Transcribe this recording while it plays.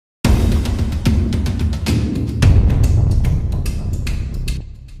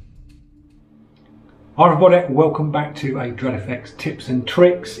Hi everybody, welcome back to a Dread Effects tips and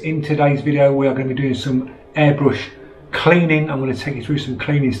tricks. In today's video we are going to be doing some airbrush cleaning. I'm going to take you through some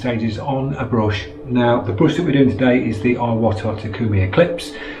cleaning stages on a brush. Now the brush that we're doing today is the iwata takumi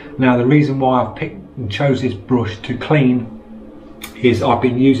eclipse. Now the reason why I've picked and chose this brush to clean is I've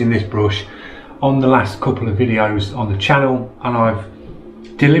been using this brush on the last couple of videos on the channel and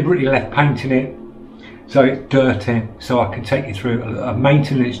I've deliberately left paint in it so it's dirty, so I can take you through a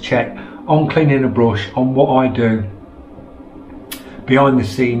maintenance check on cleaning a brush, on what I do behind the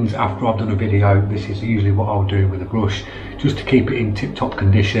scenes after I've done a video. This is usually what I'll do with a brush just to keep it in tip-top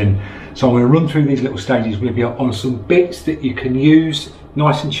condition. So I'm going to run through these little stages with you on some bits that you can use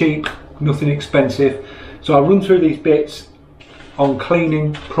nice and cheap, nothing expensive. So I'll run through these bits on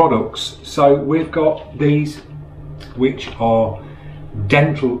cleaning products. So we've got these, which are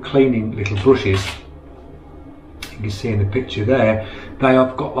dental cleaning little brushes. You can see in the picture there, they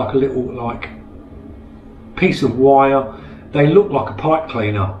have got like a little piece of wire. They look like a pipe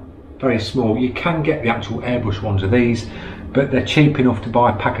cleaner, very small. You can get the actual airbrush ones of these, but they're cheap enough to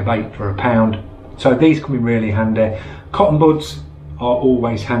buy a pack of 8 for £1. So these come in really handy. Cotton buds are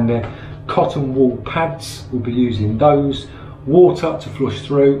always handy. Cotton wool pads, we'll be using those. Water to flush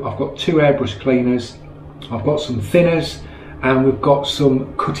through. I've got 2 airbrush cleaners. I've got some thinners and we've got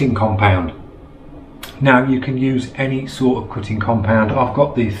some cutting compound. Now you can use any sort of cutting compound. I've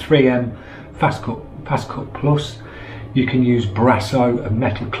got the 3M Fast Cut Plus. You can use Brasso, a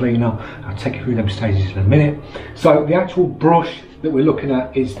metal cleaner. I'll take you through them stages in a minute. So the actual brush that we're looking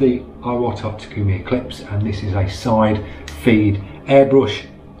at is the iwata takumi eclipse, and this is a side feed airbrush.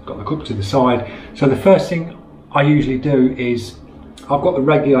 Got the cup to the side. So the first thing I usually do is I've got the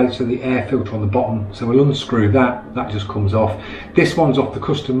regulator, the air filter on the bottom, so we'll unscrew that. That just comes off. This one's off the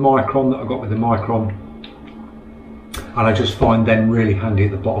custom Micron that I got with the Micron, and I just find them really handy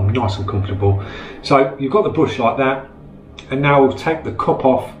at the bottom, nice and comfortable. So you've got the brush like that, and now we'll take the cup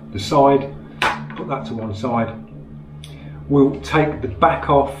off the side, put that to one side. We'll take the back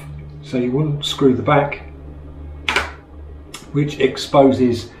off, so you wouldn't screw the back, which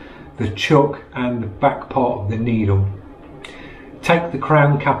exposes the chuck and the back part of the needle. Take the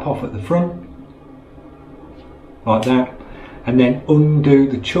crown cap off at the front, like that, and then undo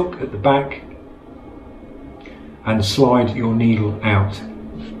the chuck at the back and slide your needle out.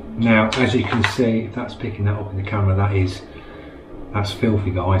 Now as you can see, if that's picking that up in the camera, that's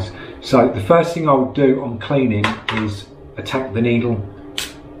filthy, guys. So the first thing I would do on cleaning is attack the needle,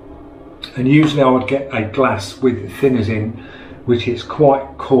 and usually I would get a glass with thinners in, which is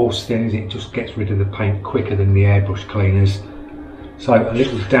quite coarse thinners. It just gets rid of the paint quicker than the airbrush cleaners. So a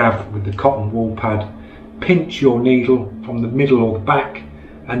little dab with the cotton wool pad, pinch your needle from the middle or the back,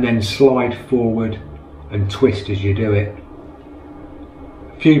 and then slide forward and twist as you do it.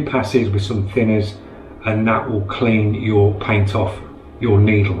 A few passes with some thinners and that will clean your paint off your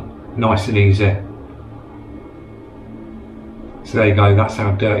needle nice and easy. So there you go, that's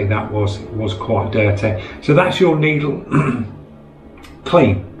how dirty that was. It was quite dirty. So that's your needle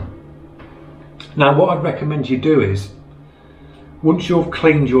clean. Now what I'd recommend you do is, once you've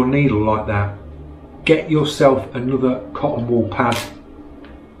cleaned your needle like that, get yourself another cotton wool pad.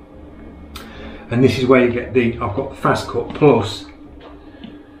 And this is where you get I've got the Fast Cut Plus.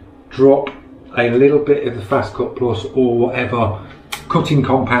 Drop a little bit of the Fast Cut Plus or whatever cutting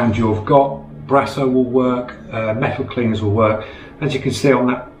compound you've got. Brasso will work, metal cleaners will work. As you can see on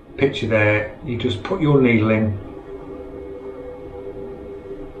that picture there, you just put your needle in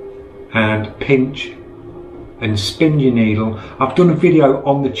and pinch and spin your needle. I've done a video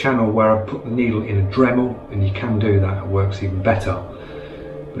on the channel where I put the needle in a Dremel, and you can do that, it works even better.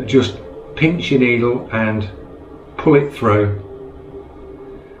 But just pinch your needle and pull it through.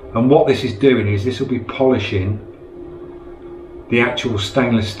 And what this is doing is this will be polishing the actual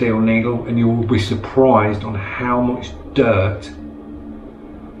stainless steel needle, and you will be surprised on how much dirt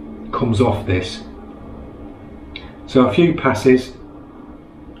comes off this. So a few passes,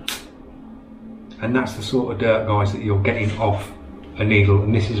 and that's the sort of dirt, guys, that you're getting off a needle,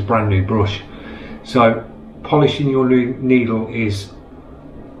 and this is a brand new brush. So polishing your new needle is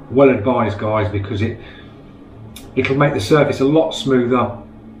well advised, guys, because it'll make the surface a lot smoother,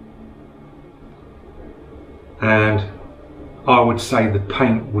 and I would say the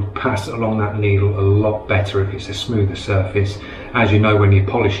paint would pass along that needle a lot better if it's a smoother surface. As you know, when you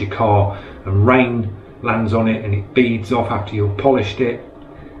polish your car and rain lands on it and it beads off after you've polished it,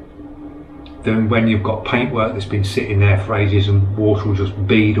 than when you've got paintwork that's been sitting there for ages and water will just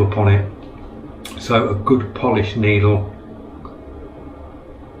bead up on it. So a good polished needle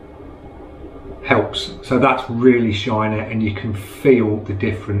helps. So that's really shiny and you can feel the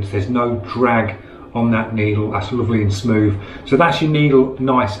difference. There's no drag on that needle. That's lovely and smooth. So that's your needle,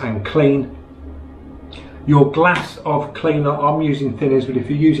 nice and clean. Your glass of cleaner, I'm using thinners, but if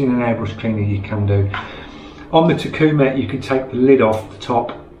you're using an airbrush cleaner you can do. On the takumi you can take the lid off the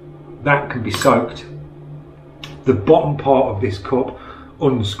top, that can be soaked. The bottom part of this cup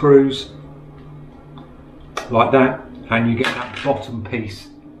unscrews like that, and you get that bottom piece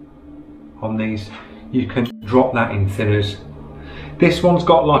on these. You can drop that in thinners. This one's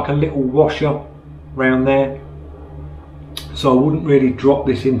got like a little washer around there, so I wouldn't really drop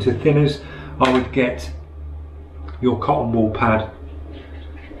this into thinners. I would get your cotton wool pad,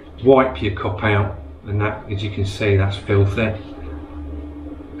 wipe your cup out, and that, as you can see, that's filthy,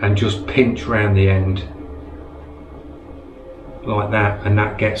 and just pinch around the end like that, and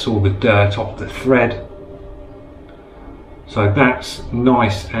that gets all the dirt off the thread. So that's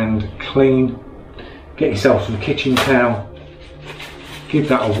nice and clean. Get yourself some kitchen towel, give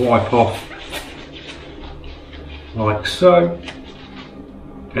that a wipe off like so,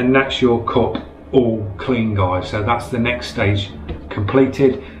 and that's your cup all clean, guys. So that's the next stage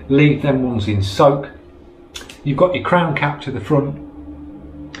completed. Leave them ones in soak. You've got your crown cap to the front,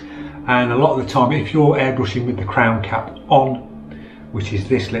 and a lot of the time if you're airbrushing with the crown cap on, which is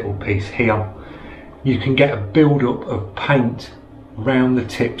this little piece here, you can get a build-up of paint around the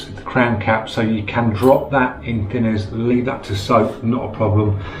tips of the crown cap, so you can drop that in thinners, leave that to soak, not a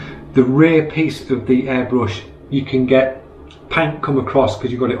problem. The rear piece of the airbrush, you can get paint come across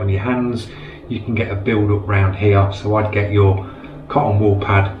because you've got it on your hands. You can get a build-up round here, so I'd get your cotton wool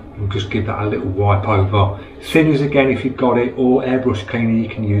pad and just give that a little wipe over. Thinners again if you've got it, or airbrush cleaner, you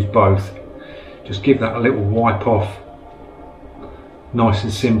can use both. Just give that a little wipe off, nice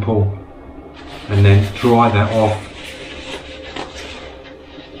and simple, and then dry that off.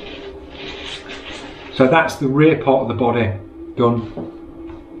 So that's the rear part of the body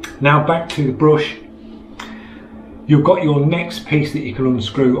done. Now back to the brush. You've got your next piece that you can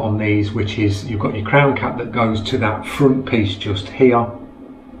unscrew on these, which is, you've got your crown cap that goes to that front piece just here.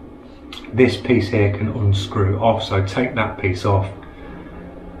 This piece here can unscrew off, so take that piece off,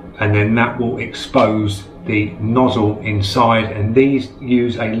 and then that will expose the nozzle inside, and these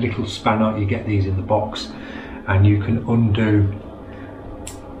use a little spanner. You get these in the box, and you can undo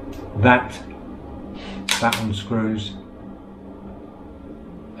that. That unscrews,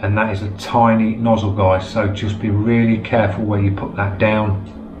 and that is a tiny nozzle, guys, so just be really careful where you put that down.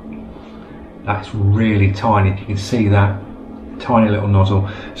 That's really tiny, if you can see that tiny little nozzle.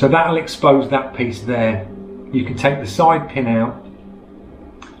 So that'll expose that piece there. You can take the side pin out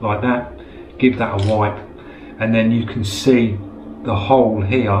like that, give that a wipe, and then you can see the hole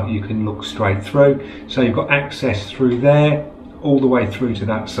here. You can look straight through, so you've got access through there all the way through to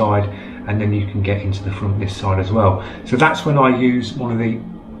that side, and then you can get into the front this side as well. So that's when I use one of the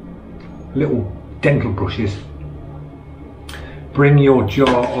little dental brushes. Bring your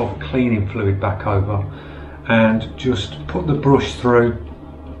jar of cleaning fluid back over and just put the brush through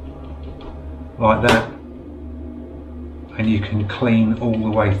like that, and you can clean all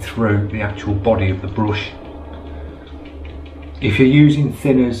the way through the actual body of the brush. If you're using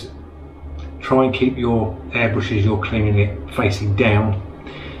thinners, try and keep your airbrushes, you're cleaning it, facing down.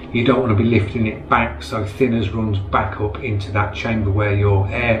 You don't want to be lifting it back, so thinners runs back up into that chamber where your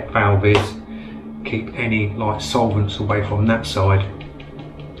air valve is. Keep any like solvents away from that side.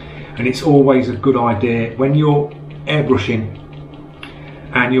 And it's always a good idea when you're airbrushing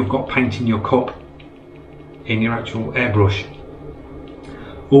and you've got paint in your cup, in your actual airbrush,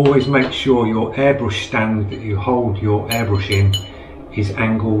 always make sure your airbrush stand that you hold your airbrush in is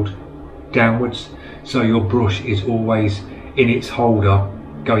angled downwards, so your brush is always in its holder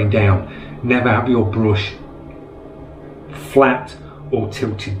going down. Never have your brush flat or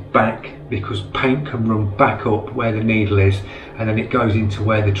tilted back, because paint can run back up where the needle is, and then it goes into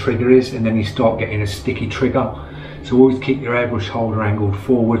where the trigger is, and then you start getting a sticky trigger. So always keep your airbrush holder angled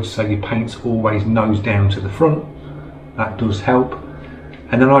forward, so your paint's always nose down to the front. That does help.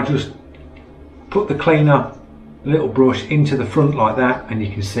 And then I just put the cleaner, little brush, into the front like that, and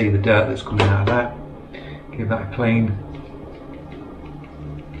you can see the dirt that's coming out of that. Give that a clean.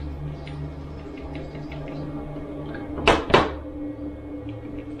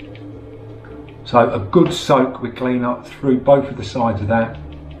 So a good soak with cleaner through both of the sides of that.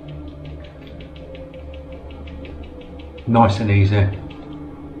 Nice and easy.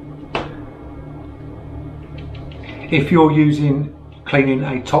 If you're cleaning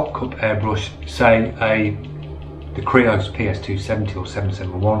a top cup airbrush, say the Creos PS270 or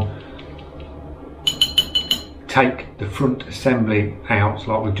 771, take the front assembly out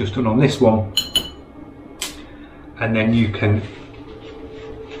like we've just done on this one, and then you can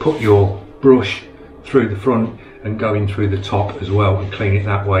put your brush through the front and go in through the top as well and clean it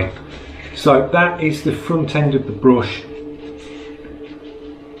that way. So that is the front end of the brush.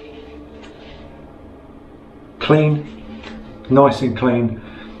 Clean, nice and clean.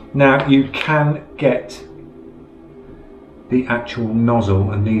 Now you can get the actual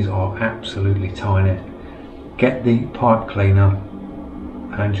nozzle, and these are absolutely tiny. Get the pipe cleaner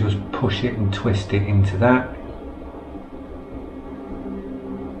and just push it and twist it into that,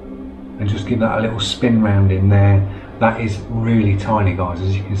 and just give that a little spin round in there. That is really tiny, guys,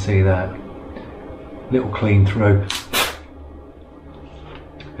 as you can see there. Little clean through.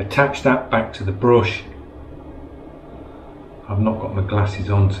 Attach that back to the brush. I've not got my glasses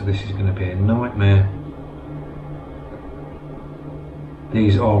on, so this is going to be a nightmare.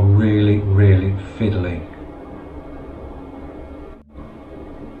 These are really, really fiddly.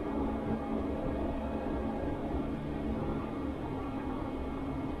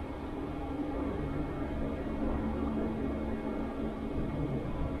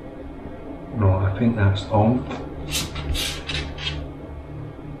 Right, I think that's on.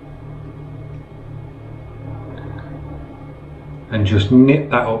 And just knit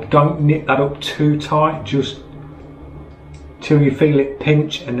that up. Don't knit that up too tight, just till you feel it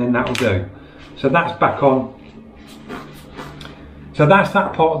pinch, and then that'll do. So that's back on. So that's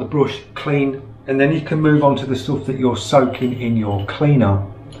that part of the brush clean, and then you can move on to the stuff that you're soaking in your cleaner.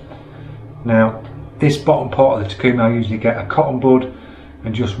 Now this bottom part of the takumi, I usually get a cotton bud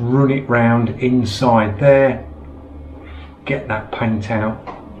and just run it round inside there. Get that paint out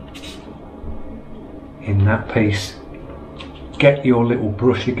in that piece. Get your little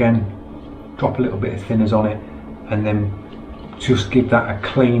brush again, drop a little bit of thinners on it, and then just give that a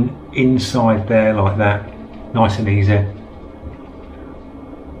clean inside there like that. Nice and easy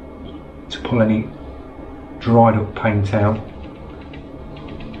to pull any dried up paint out.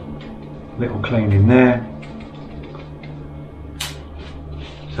 Little clean in there.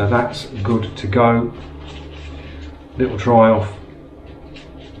 So that's good to go. Little dry off.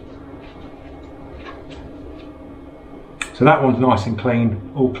 So that one's nice and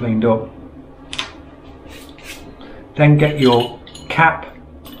clean, all cleaned up. Then get your cap,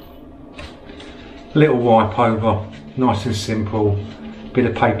 little wipe over, nice and simple, bit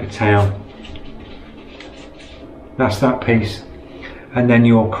of paper towel. That's that piece. And then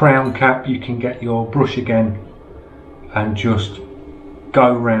your crown cap, you can get your brush again and just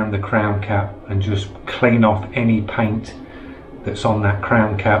go around the crown cap and just clean off any paint that's on that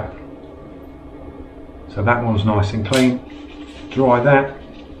crown cap. So that one's nice and clean. Dry that.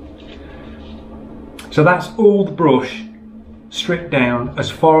 So that's all the brush stripped down as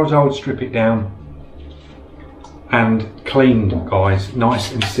far as I would strip it down and cleaned, guys.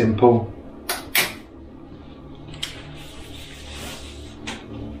 Nice and simple.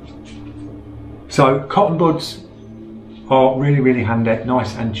 So cotton buds are really, really handy,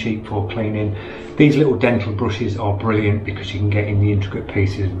 nice and cheap for cleaning. These little dental brushes are brilliant because you can get in the intricate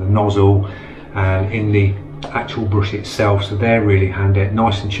pieces of the nozzle and in the actual brush itself, so they're really handy,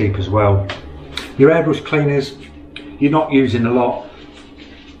 nice and cheap as well. Your airbrush cleaners, you're not using a lot.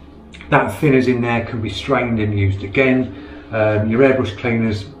 That thinners in there can be strained and used again. Your airbrush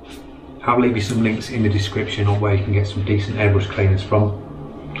cleaners, I'll leave you some links in the description on where you can get some decent airbrush cleaners from.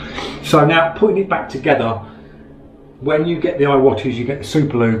 So now putting it back together, when you get the iwatas, you get the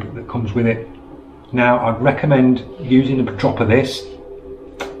super lube that comes with it. Now I'd recommend using a drop of this.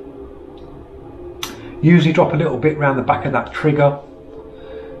 Usually drop a little bit around the back of that trigger,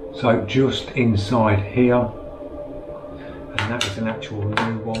 so just inside here, and that is an actual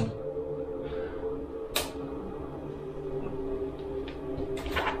new one.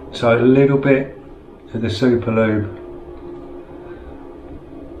 So a little bit of the super lube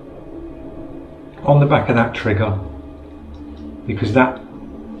on the back of that trigger, because that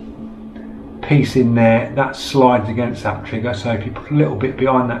piece in there, that slides against that trigger, so if you put a little bit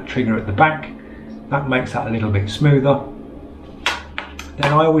behind that trigger at the back, that makes that a little bit smoother.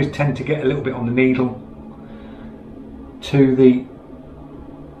 Then I always tend to get a little bit on the needle to the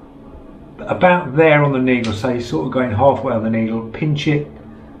about there on the needle, so you're sort of going halfway on the needle, pinch it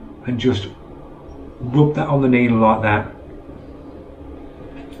and just rub that on the needle like that,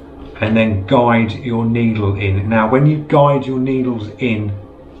 and then guide your needle in. Now when you guide your needles in,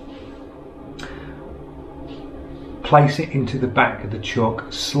 place it into the back of the chuck,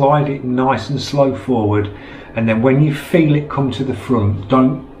 slide it nice and slow forward, and then when you feel it come to the front,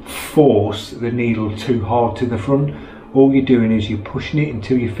 don't force the needle too hard to the front. All you're doing is you're pushing it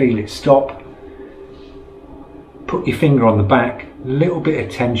until you feel it stop. Put your finger on the back, little bit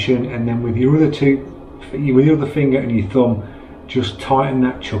of tension, and then with your other finger and your thumb, just tighten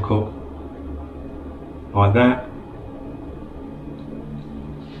that chuck up like that.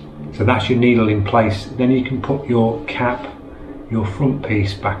 So that's your needle in place. Then you can put your cap, your front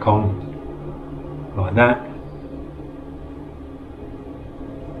piece back on like that.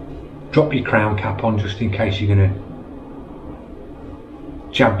 Drop your crown cap on just in case you're going to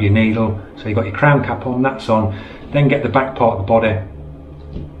jab your needle. So you've got your crown cap on, that's on. Then get the back part of the body,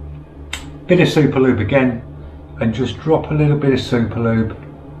 bit of super lube again, and just drop a little bit of super lube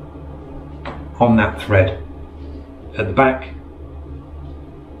on that thread at the back.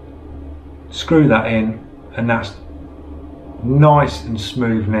 Screw that in, and that's nice and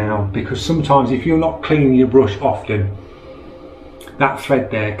smooth now, because sometimes if you're not cleaning your brush often, that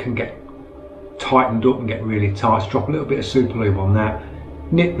thread there can get tightened up and get really tight. So drop a little bit of super lube on that,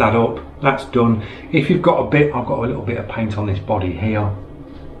 nip that up, that's done. If you've got a bit, I've got a little bit of paint on this body here,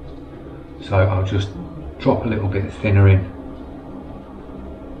 so I'll just drop a little bit of thinner in,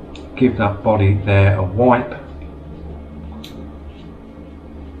 give that body there a wipe,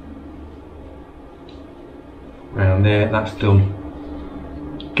 around there, that's done.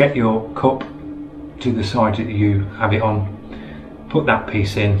 Get your cup to the side that you have it on, put that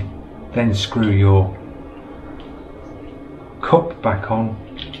piece in, then screw your cup back on.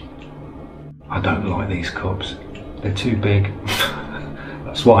 I don't like these cups, they're too big.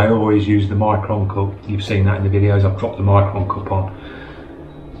 That's why I always use the micron cup. You've seen that in the videos, I've dropped the micron cup on.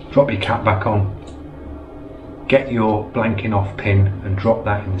 Drop your cap back on, get your blanking off pin and drop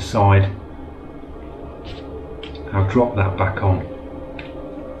that in the side. Now drop that back on.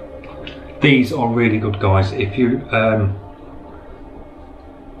 These are really good, guys. If you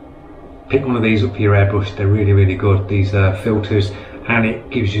pick one of these up for your airbrush, they're really good. These are filters, and it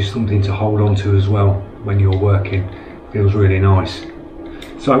gives you something to hold on to as well when you're working. Feels really nice.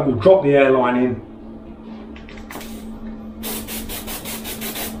 So we'll drop the airline in,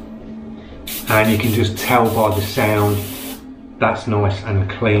 and you can just tell by the sound that's nice and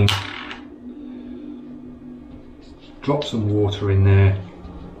clean. Drop some water in there,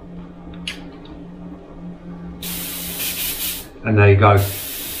 and there you go.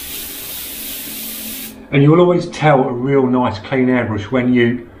 And you'll always tell a real nice clean airbrush when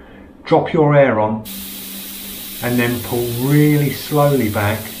you drop your air on and then pull really slowly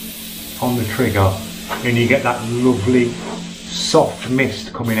back on the trigger, and you get that lovely soft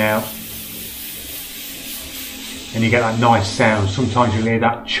mist coming out, and you get that nice sound. Sometimes you'll hear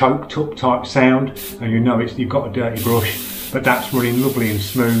that choked up type sound and you know you've got a dirty brush, but that's running lovely and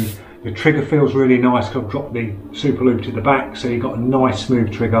smooth. The trigger feels really nice because I've dropped the super lube to the back, so you've got a nice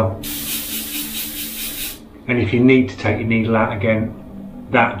smooth trigger. And if you need to take your needle out again,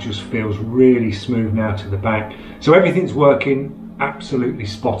 that just feels really smooth now to the back. So everything's working absolutely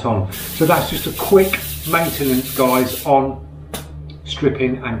spot on. So that's just a quick maintenance, guys, on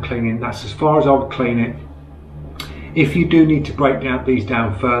stripping and cleaning. That's as far as I would clean it. If you do need to break these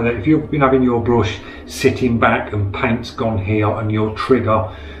down further, if you've been having your brush sitting back and paint's gone here, and your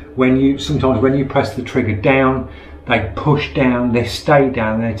trigger, sometimes when you press the trigger down, they push down, they stay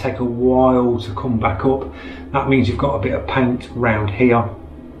down, they take a while to come back up. That means you've got a bit of paint round here.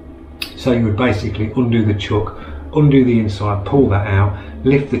 So you would basically undo the chuck, undo the inside, pull that out,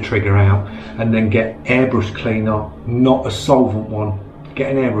 lift the trigger out, and then get airbrush cleaner, not a solvent one.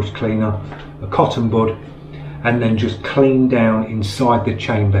 Get an airbrush cleaner, a cotton bud, and then just clean down inside the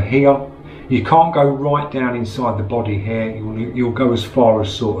chamber here. You can't go right down inside the body here, you'll go as far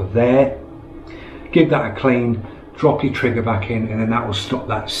as sort of there. Give that a clean, drop your trigger back in, and then that will stop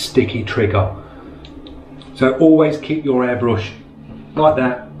that sticky trigger. So always keep your airbrush like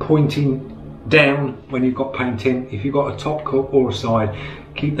that, pointing down when you've got paint in. If you've got a top cut or a side,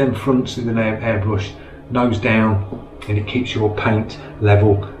 keep them fronts of the airbrush nose down, and it keeps your paint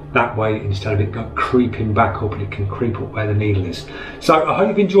level that way, instead of it creeping back up, and it can creep up where the needle is. So I hope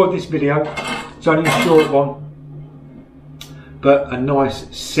you've enjoyed this video. It's only a short one, but a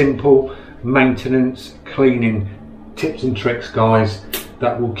nice simple maintenance cleaning tips and tricks, guys,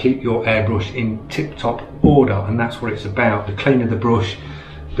 that will keep your airbrush in tip-top order. And that's what it's about. The cleaner the brush,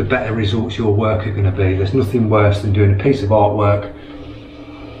 the better results your work are going to be. There's nothing worse than doing a piece of artwork,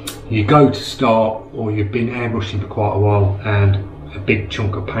 you go to start, or you've been airbrushing for quite a while, and a big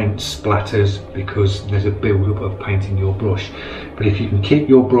chunk of paint splatters because there's a build-up of paint in your brush. But if you can keep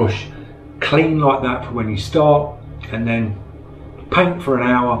your brush clean like that for when you start, and then paint for an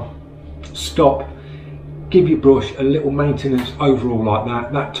hour, stop, give your brush a little maintenance overall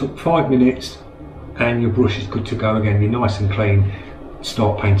like that took 5 minutes, and your brush is good to go again. You're nice and clean,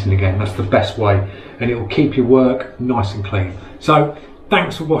 start painting again. That's the best way, and it will keep your work nice and clean. So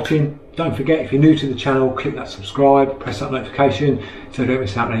thanks for watching. Don't forget, if you're new to the channel, click that subscribe, press that notification so you don't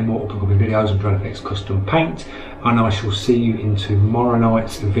miss out on any more upcoming videos on DreadFX custom paint. And I shall see you in tomorrow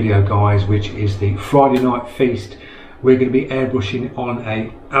night's video, guys, which is the Friday night feast. We're going to be airbrushing on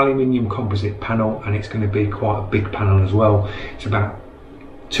a aluminium composite panel, and it's going to be quite a big panel as well. It's about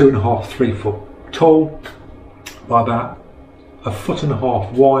 2.5 to 3 foot tall by about 1.5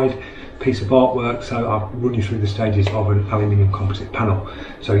 foot wide piece of artwork. So I'll run you through the stages of an aluminium composite panel.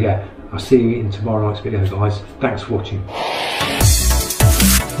 So yeah, I'll see you in tomorrow night's video, guys. Thanks for watching.